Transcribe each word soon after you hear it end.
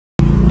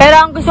Pero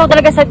ang gusto ko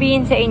talaga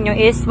sabihin sa inyo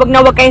is, wag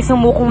na wag kayong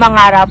sumukong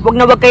mangarap. Wag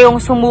na wag kayong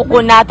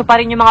sumuko na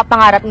tuparin yung mga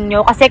pangarap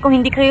ninyo. Kasi kung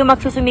hindi kayo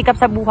magsusumikap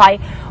sa buhay,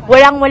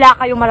 walang-wala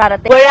kayong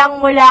mararating.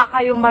 Walang-wala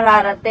kayong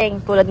mararating.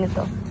 Tulad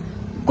nito.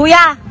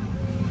 Kuya!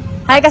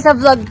 Hi ka sa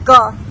vlog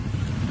ko.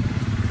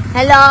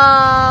 Hello!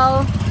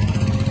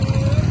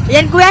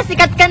 Yan kuya,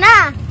 sikat ka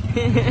na!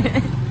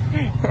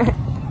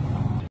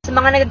 Sa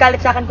mga nagagalit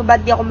sa akin kung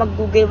ba't di ako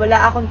mag-google,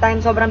 wala akong time.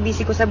 Sobrang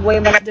busy ko sa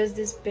buhay. Does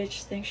this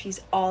bitch think she's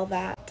all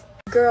that?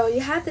 Girl,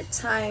 you had the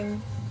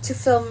time to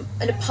film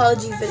an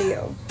apology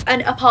video.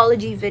 An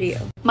apology video.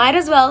 Might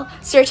as well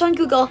search on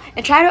Google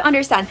and try to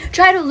understand.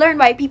 Try to learn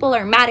why people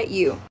are mad at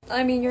you.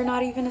 I mean, you're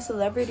not even a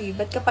celebrity.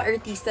 Ba't ka pa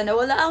artista na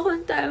wala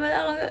akong time, wala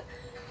akong...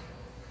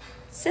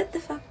 Sit the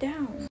fuck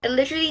down. It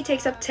literally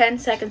takes up 10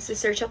 seconds to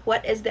search up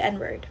what is the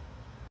N-word.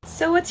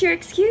 So what's your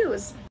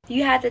excuse?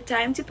 You had the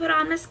time to put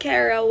on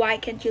mascara, why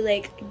can't you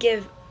like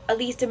give at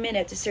least a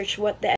minute to search what the